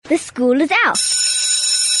the school is out,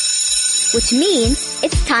 which means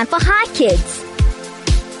it's time for Hi Kids.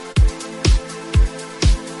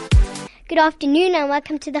 Good afternoon and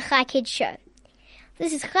welcome to the Hi Kids show.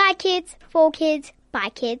 This is Hi Kids, for kids, by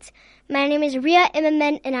kids. My name is Ria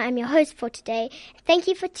Immerman and I am your host for today. Thank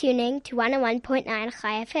you for tuning to 101.9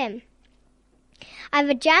 Chai FM. I have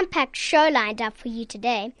a jam-packed show lined up for you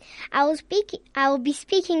today. I will be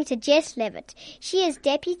speaking to Jess Levitt. She is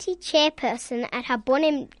Deputy Chairperson at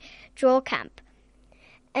Dror Dror camp.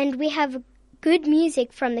 And we have good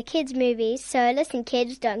music from the kids' movies, so listen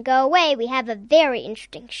kids, don't go away. We have a very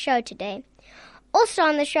interesting show today. Also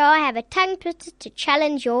on the show, I have a tongue twister to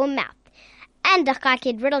challenge your mouth, and a Chai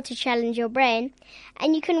Kid riddle to challenge your brain,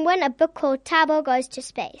 and you can win a book called Tabo Goes to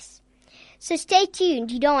Space. So stay tuned,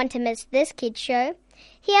 you don't want to miss this kids show.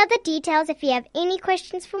 Here are the details if you have any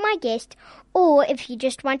questions for my guest, or if you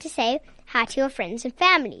just want to say hi to your friends and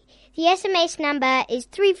family. The SMS number is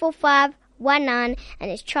 34519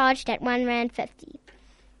 and is charged at R1.50.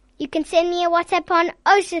 You can send me a WhatsApp on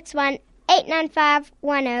 061 895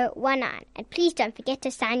 1019, and please don't forget to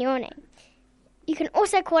sign your name. You can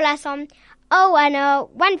also call us on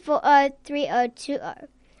 010-140-3020.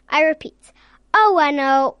 I repeat,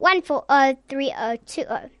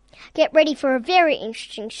 010-140-3020. Get ready for a very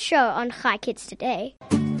interesting show on Hi Kids today.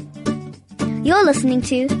 You're listening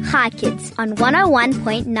to Hi Kids on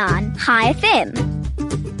 101.9 Hi FM.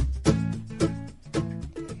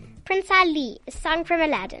 Prince Ali, a song from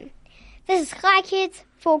Aladdin. This is Hi Kids,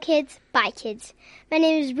 for kids, by kids. My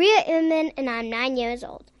name is Ria Immerman and I'm 9 years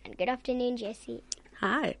old. And good afternoon, Jessie.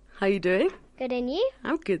 Hi, how you doing? Good, and you?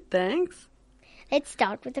 I'm good, thanks. Let's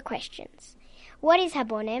start with the questions. What is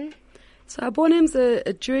Habonim? So Habonim's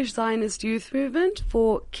a Jewish Zionist youth movement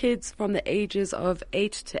for kids from the ages of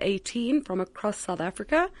 8 to 18 from across South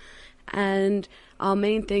Africa. And our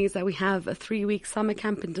main thing is that we have a 3-week summer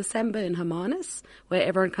camp in December in Hermanus, where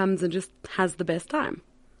everyone comes and just has the best time.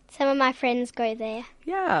 Some of my friends go there.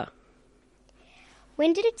 Yeah.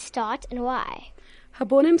 When did it start and why?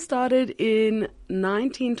 Habonim started in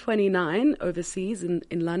 1929 overseas in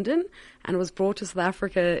London and was brought to South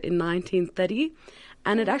Africa in 1930.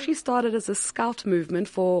 And it actually started as a scout movement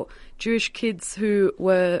for Jewish kids who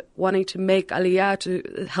were wanting to make Aliyah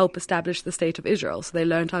to help establish the state of Israel. So they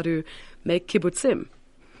learned how to make kibbutzim.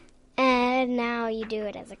 And now you do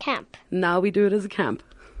it as a camp. Now we do it as a camp.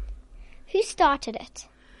 Who started it?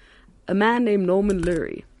 A man named Norman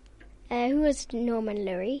Lurie. Who was Norman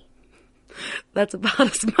Lurie? That's about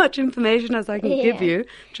as much information as I can give you.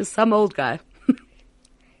 Just some old guy.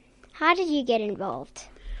 How did you get involved?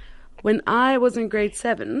 When I was in grade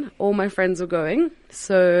 7, all my friends were going,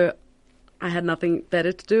 so I had nothing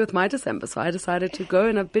better to do with my December, so I decided to go,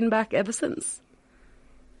 and I've been back ever since.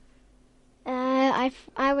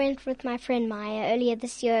 I went with my friend Maya earlier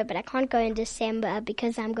this year, but I can't go in December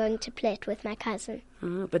because I'm going to Plet with my cousin.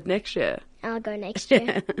 But next year? I'll go next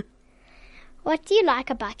year. What do you like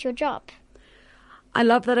about your job? I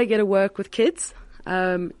love that I get to work with kids.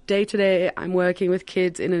 Day to day, I'm working with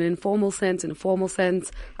kids in an informal sense, in a formal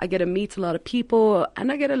sense. I get to meet a lot of people, and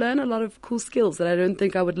I get to learn a lot of cool skills that I don't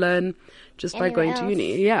think I would learn just by going to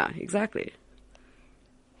uni. Yeah, exactly.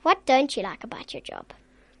 What don't you like about your job?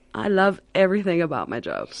 I love everything about my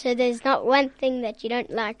job. So there's not one thing that you don't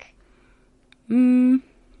like? Can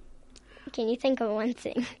you think of one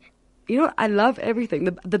thing? You know what? I love everything.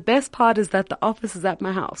 The best part is that the office is at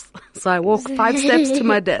my house. So I walk 5 steps to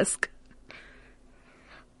my desk.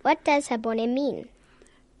 What does Habonim mean?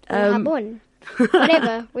 Habon.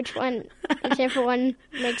 Whatever, whichever one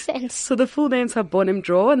makes sense. So the full name's Habonim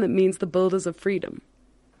Dror, and it means the builders of freedom.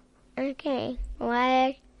 Okay.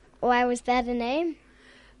 Why was that a name?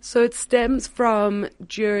 So it stems from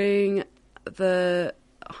during the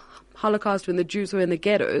Holocaust, when the Jews were in the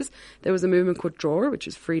ghettos, there was a movement called Dror, which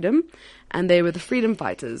is freedom, and they were the freedom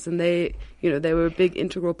fighters, and they were a big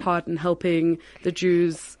integral part in helping the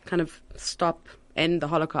Jews kind of end the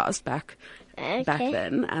Holocaust back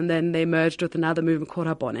then, and then they merged with another movement called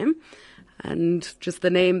Habonim, and just the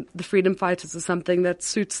name, the freedom fighters, is something that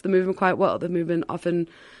suits the movement quite well. The movement often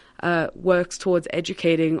works towards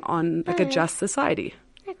educating on a just society.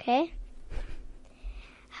 Okay.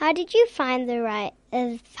 How do you find the right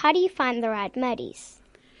Maddies?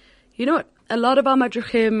 You know what? A lot of our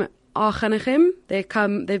Madruchim are Chanachim.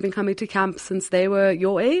 They've been coming to camp since they were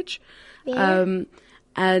your age. Yeah.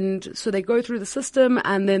 And so they go through the system,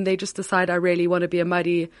 and then they just decide, I really want to be a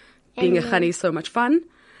Maddi. Being a Chani is so much fun.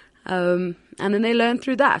 And then they learn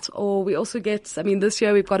through that. Or we also get, this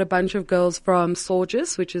year we've got a bunch of girls from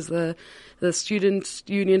Sorges, which is the student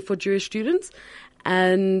union for Jewish students.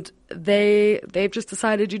 And they've just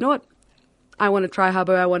decided, you know what, I want to try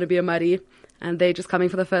Habo, I want to be a Muddy, and they're just coming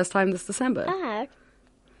for the first time this December. Ah.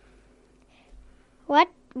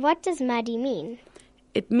 What does Muddy mean?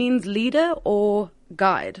 It means leader or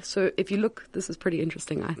guide. So if you look, this is pretty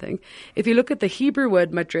interesting, I think. If you look at the Hebrew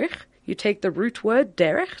word madrich, you take the root word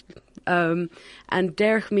derech, and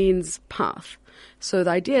derech means path. So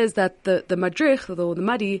the idea is that the madrich, or the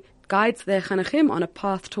Muddy, guides their chanachim on a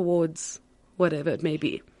path towards whatever it may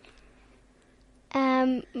be.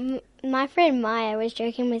 My friend Maya was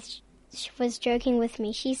joking with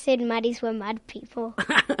me. She said muddies were mud people.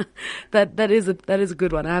 That is a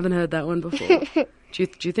good one. I haven't heard that one before. Do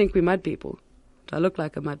you think we mud people? Do I look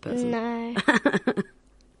like a mud person? No.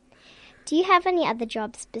 Do you have any other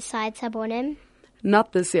jobs besides Habonim?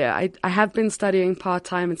 Not this year. I have been studying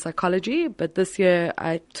part-time in psychology, but this year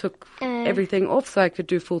I took everything off so I could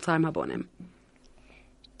do full-time Habonim.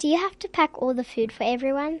 Do you have to pack all the food for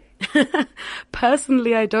everyone?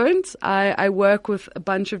 Personally, I don't. I work with a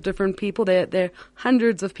bunch of different people. There are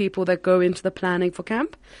hundreds of people that go into the planning for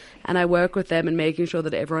camp, and I work with them in making sure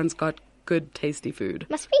that everyone's got good, tasty food.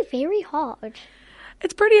 Must be very hard.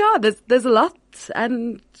 It's pretty hard. There's a lot,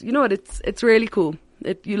 and you know what? It's really cool.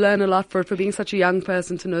 You learn a lot for being such a young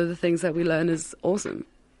person. To know the things that we learn is awesome.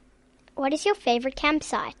 What is your favorite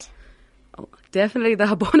campsite? Oh, definitely the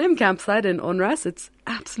Habonim campsite in Onras. It's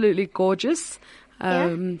absolutely gorgeous.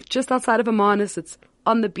 Just outside of Amanus. It's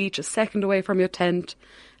on the beach, a second away from your tent.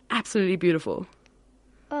 Absolutely beautiful.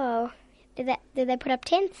 Oh, did they put up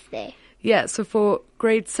tents there? Yeah, so for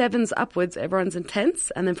grade 7s upwards, everyone's in tents.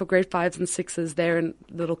 And then for grade 5s and 6s, they're in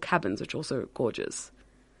little cabins, which are also gorgeous.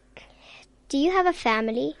 Do you have a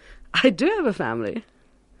family? I do have a family.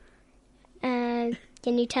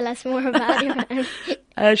 Can you tell us more about your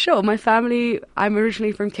family? Sure. My family, I'm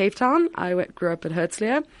originally from Cape Town. I grew up in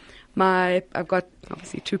Herzliya. I've got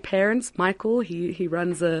obviously 2 parents. Michael, he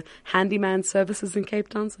runs a handyman services in Cape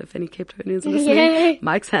Town. So if any Cape Townians are listening, Yeah.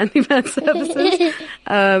 Mike's handyman services.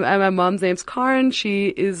 And my mom's name's Karen. She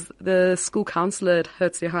is the school counselor at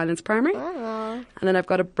Herzliya Highlands Primary. Oh. And then I've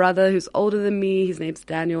got a brother who's older than me. His name's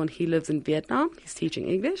Daniel, and he lives in Vietnam. He's teaching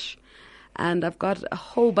English. And I've got a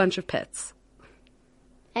whole bunch of pets.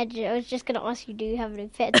 I was just going to ask you, do you have any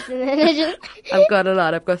pets? And then I've got a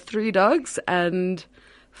lot. I've got 3 dogs and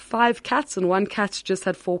 5 cats, and 1 cat's just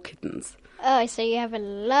had 4 kittens. Oh, so you have a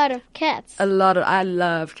lot of cats. I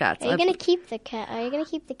love cats. Are you going to keep the cat? Are you going to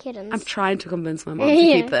keep the kittens? I'm trying to convince my mom to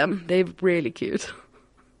Yeah. keep them. They're really cute.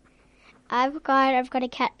 I've got a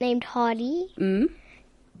cat named Harley.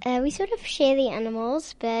 We sort of share the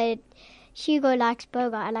animals, but Hugo likes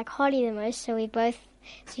Bogart. I like Harley the most, so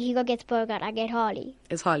Hugo gets Bogart, I get Harley.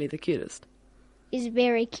 Is Harley the cutest? He's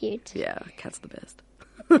very cute. Yeah, cat's the best.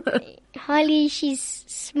 Harley, she's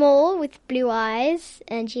small with blue eyes,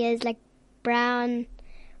 and she has like brown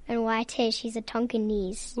and white hair. She's a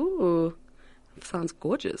Tonkinese. Ooh, sounds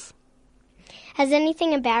gorgeous. Has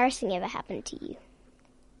anything embarrassing ever happened to you?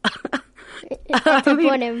 At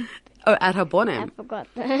Habonim. Oh, at I Habonim? forgot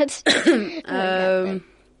that.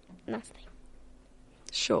 Nothing.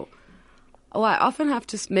 Sure. Oh, I often have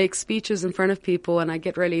to make speeches in front of people, and I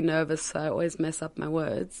get really nervous, so I always mess up my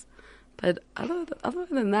words. But other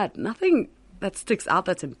than that, nothing that sticks out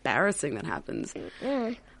that's embarrassing that happens.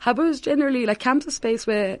 Yeah. Habo is generally, like, camp's a space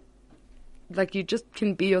where, like, you just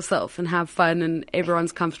can be yourself and have fun, and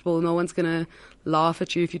everyone's comfortable. No one's going to laugh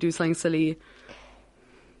at you if you do something silly.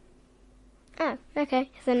 Oh,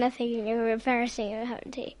 okay. So nothing embarrassing ever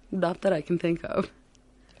happened to you. Not that I can think of.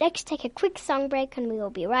 Let's take a quick song break and we will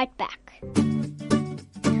be right back.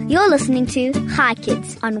 You're listening to Hi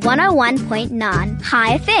Kids on 101.9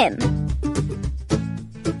 Hi FM.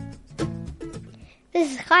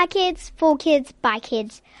 This is Hi Kids, for kids, by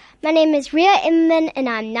kids. My name is Ria Imman and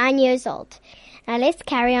I'm 9 years old. Now let's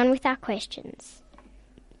carry on with our questions.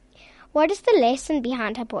 What is the lesson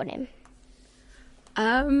behind Habonim?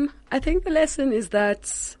 I think the lesson is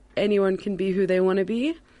that anyone can be who they want to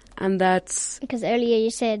be, and that's... Because earlier you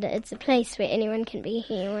said it's a place where anyone can be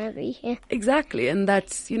here, want to be here. Exactly, and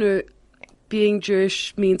that's, you know, being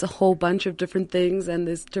Jewish means a whole bunch of different things, and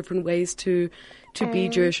there's different ways to be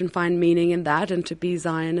Jewish and find meaning in that, and to be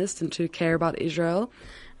Zionist and to care about Israel.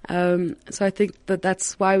 So I think that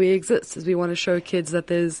that's why we exist, is we want to show kids that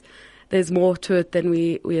there's more to it than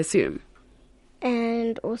we assume.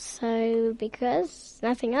 And also because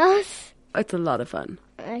nothing else. It's a lot of fun.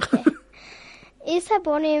 Okay. Is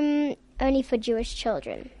Habonim only for Jewish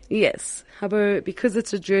children? Yes. Because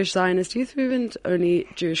it's a Jewish Zionist youth movement, only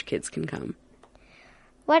Jewish kids can come.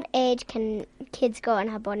 What age can kids go on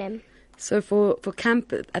Habonim? So for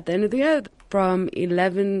camp at the end of the year, from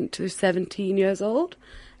 11 to 17 years old.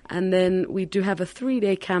 And then we do have a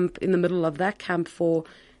 3-day camp in the middle of that camp for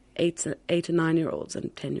 8 and 9-year-olds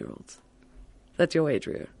and 10-year-olds. That's your age,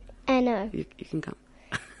 Rio. I know. You can come.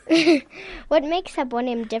 What makes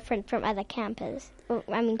Abonnem different from other camps?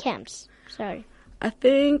 Sorry. I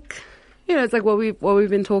think, it's like what we've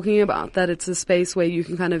been talking about, that it's a space where you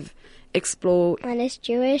can kind of explore. And it's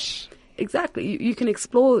Jewish. Exactly. You can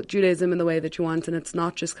explore Judaism in the way that you want, and it's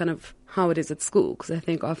not just kind of how it is at school, because I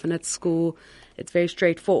think often at school it's very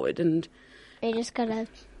straightforward, and we just gotta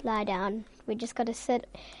lie down. We just gotta sit,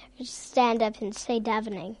 we just stand up and say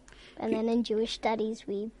davening. And then in Jewish studies,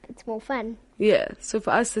 it's more fun. Yeah. So for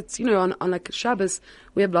us, it's, on like Shabbos,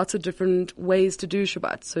 we have lots of different ways to do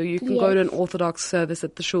Shabbat. So you can go to an Orthodox service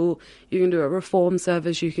at the shul. You can do a Reform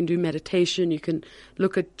service. You can do meditation. You can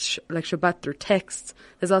look at Shabbat through texts.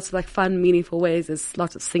 There's lots of like fun, meaningful ways. There's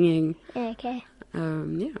lots of singing. Okay.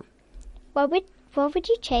 Yeah. What would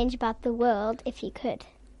you change about the world if you could?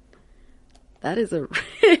 That is a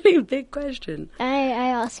really big question. I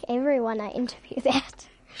ask everyone I interview that.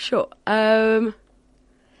 Sure.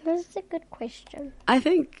 This is a good question. I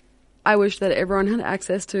think I wish that everyone had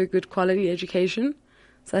access to a good quality education.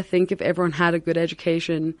 So I think if everyone had a good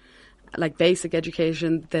education, like basic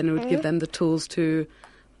education, then it would give them the tools to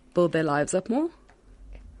build their lives up more.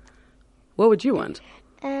 What would you want?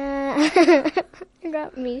 You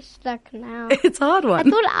got me stuck now. It's a hard one. I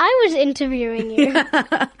thought I was interviewing you.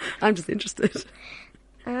 I'm just interested.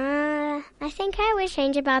 I think I would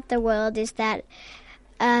change about the world is that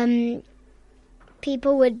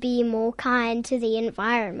people would be more kind to the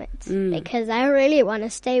environment because I really want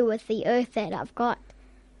to stay with the earth that I've got.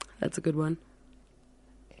 That's a good one.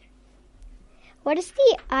 What is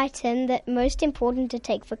the item that most important to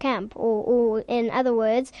take for camp? Or in other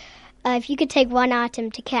words, if you could take one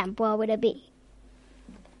item to camp, what would it be?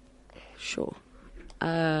 Sure.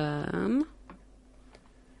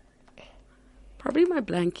 Probably my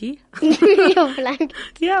blankie. Your blanket.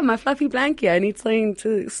 Yeah, my fluffy blankie. I need something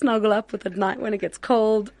to snuggle up with at night when it gets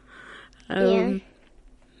cold. Yeah,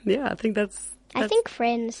 I think that's I think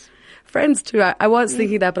friends. Friends too. I was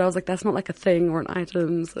thinking that, but I was like, that's not like a thing or an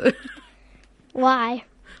item. So. Why?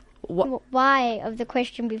 Why of the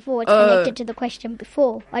question before? It's connected to the question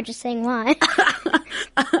before. I'm just saying why.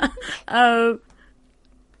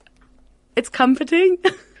 It's comforting.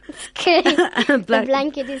 The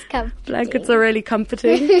blanket is comforting. Blankets are really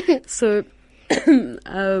comforting. So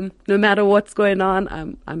no matter what's going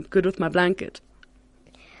on, I'm good with my blanket.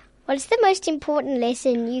 What's the most important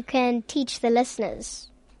lesson you can teach the listeners?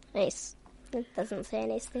 Nice. It doesn't say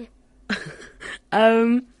nice there.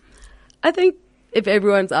 I think if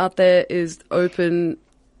everyone's out there is open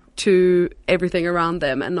to everything around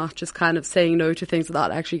them and not just kind of saying no to things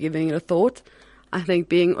without actually giving it a thought, I think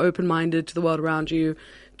being open-minded to the world around you,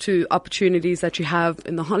 to opportunities that you have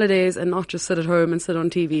in the holidays, and not just sit at home and sit on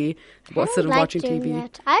TV or sit and watching TV.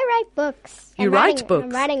 That. I write books. You write books? I'm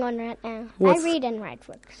writing one right now. I read and write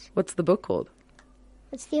books. What's the book called?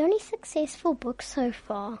 It's the only successful book so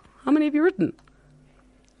far. How many have you written?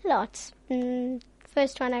 Lots.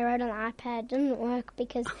 First one I wrote on an iPad didn't work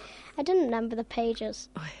because I didn't number the pages.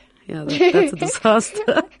 Oh, yeah, that's a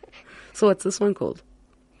disaster. So what's this one called?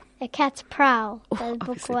 A Cat's Prowl. Oh,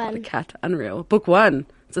 Book one. A cat, unreal. Book one.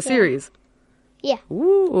 It's a series. Yeah.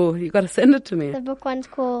 Ooh, you got to send it to me. The book one's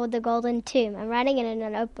called The Golden Tomb. I'm writing it in a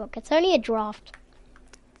notebook. It's only a draft.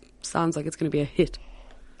 Sounds like it's going to be a hit.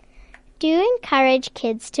 Do you encourage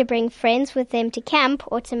kids to bring friends with them to camp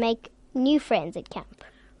or to make new friends at camp?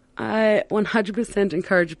 I 100%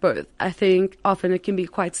 encourage both. I think often it can be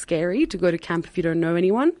quite scary to go to camp if you don't know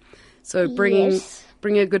anyone. So bringing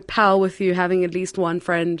a good pal with you, having at least one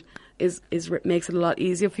friend is makes it a lot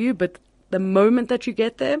easier for you. But the moment that you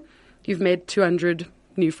get there, you've made 200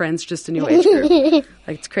 new friends just in your age group.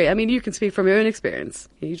 Like, it's crazy. I mean, you can speak from your own experience.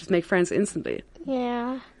 You just make friends instantly.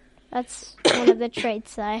 Yeah, that's one of the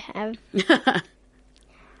traits I have.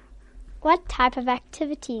 What type of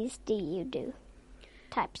activities do you do?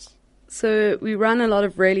 Types. So we run a lot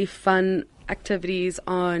of really fun activities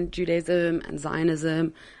on Judaism and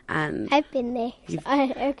Zionism, and I've been there. So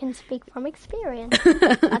I can speak from experience.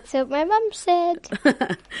 That's what my mum said.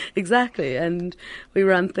 Exactly. And we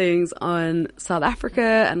run things on South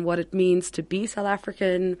Africa and what it means to be South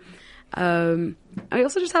African. And we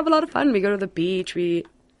also just have a lot of fun. We go to the beach, we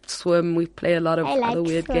swim, we play a lot of other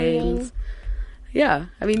weird games. Yeah.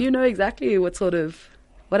 I mean, you know exactly what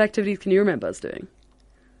activities can you remember us doing?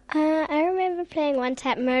 I remember playing one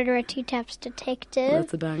tap murderer, two taps detective.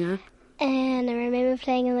 That's a banger. And I remember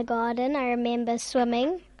playing in the garden. I remember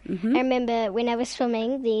swimming. Mm-hmm. I remember when I was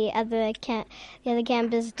swimming, the other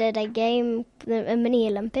campers did a game, a mini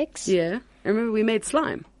Olympics. Yeah. I remember we made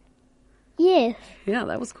slime. Yes. Yeah,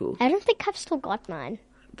 that was cool. I don't think I've still got mine.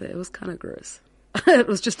 It was kind of gross. It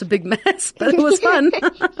was just a big mess, but it was fun.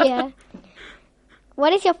 Yeah.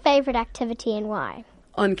 What is your favorite activity and why?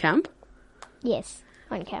 On camp? Yes,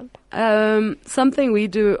 on camp. Something we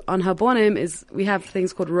do on Habonim is we have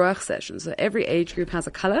things called Dror sessions. So every age group has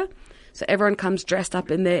a color. So everyone comes dressed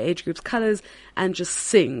up in their age group's colors and just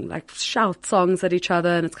sing, like shout songs at each other.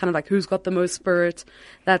 And it's kind of like who's got the most spirit.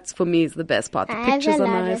 That's, for me, is the best part. The pictures are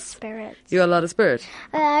nice. Spirit. You got a lot of spirit.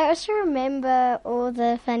 I also remember all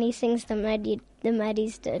the funny things the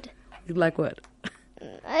Muddies did. Like what?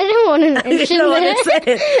 I don't want to mention You don't that. want to say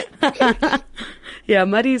it. Yeah,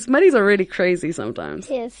 Muddies are really crazy sometimes.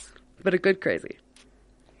 Yes. But a good crazy.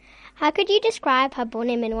 How could you describe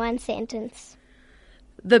Habonim in one sentence?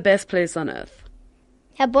 The best place on earth.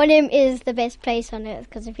 Habonim is the best place on earth,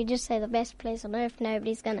 because if you just say the best place on earth,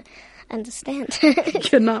 nobody's going to understand.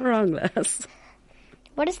 You're not wrong, Les.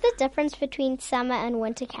 What is the difference between summer and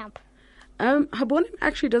winter camp? Habonim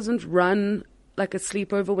actually doesn't run like a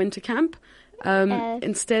sleepover winter camp.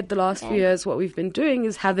 Instead, the last few years, what we've been doing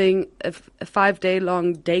is having a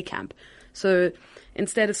 5-day-long day camp. So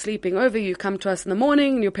instead of sleeping over, you come to us in the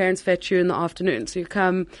morning and your parents fetch you in the afternoon. So you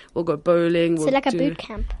come, we'll go bowling. So like a boot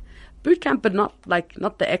camp? Boot camp, but not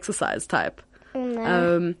the exercise type.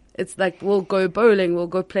 No. It's like we'll go bowling, we'll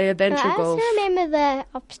go play adventure I golf. also remember the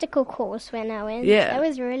obstacle course when I went. Yeah. That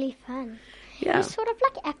was really fun. It Yeah, was sort of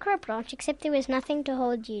like acro branch, except there was nothing to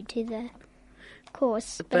hold you to the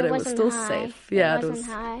course. but it was wasn't still high. safe. Yeah, it wasn't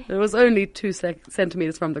high. It was only 2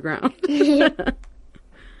 centimeters from the ground.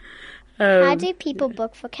 How do people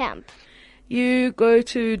book for camp? You go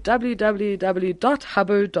to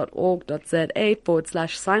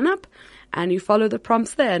www.habo.org.za/sign up and you follow the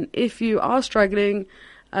prompts there. And if you are struggling,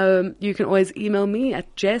 you can always email me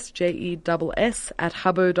at Jess, Jess,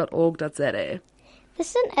 @habo.org.za. This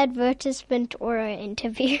is an advertisement or an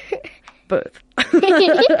interview. Both.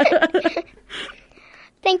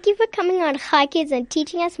 Thank you for coming on Hi Kids and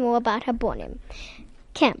teaching us more about Habonim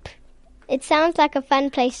camp. It sounds like a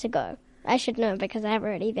fun place to go. I should know because I've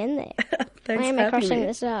already been there. Thanks Why am for I having crossing me.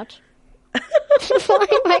 this out? Why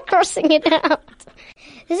am I crossing it out?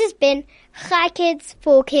 This has been Hi Kids,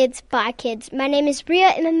 for Kids, by Kids. My name is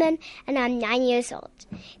Ria Immerman and I'm 9 years old.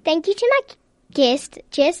 Thank you to my guest,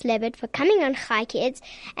 Jess Levitt, for coming on Hi Kids,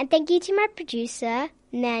 and thank you to my producer,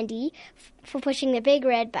 Mandy, for pushing the big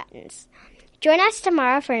red buttons. Join us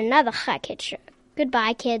tomorrow for another Hi Kids show.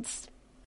 Goodbye, kids.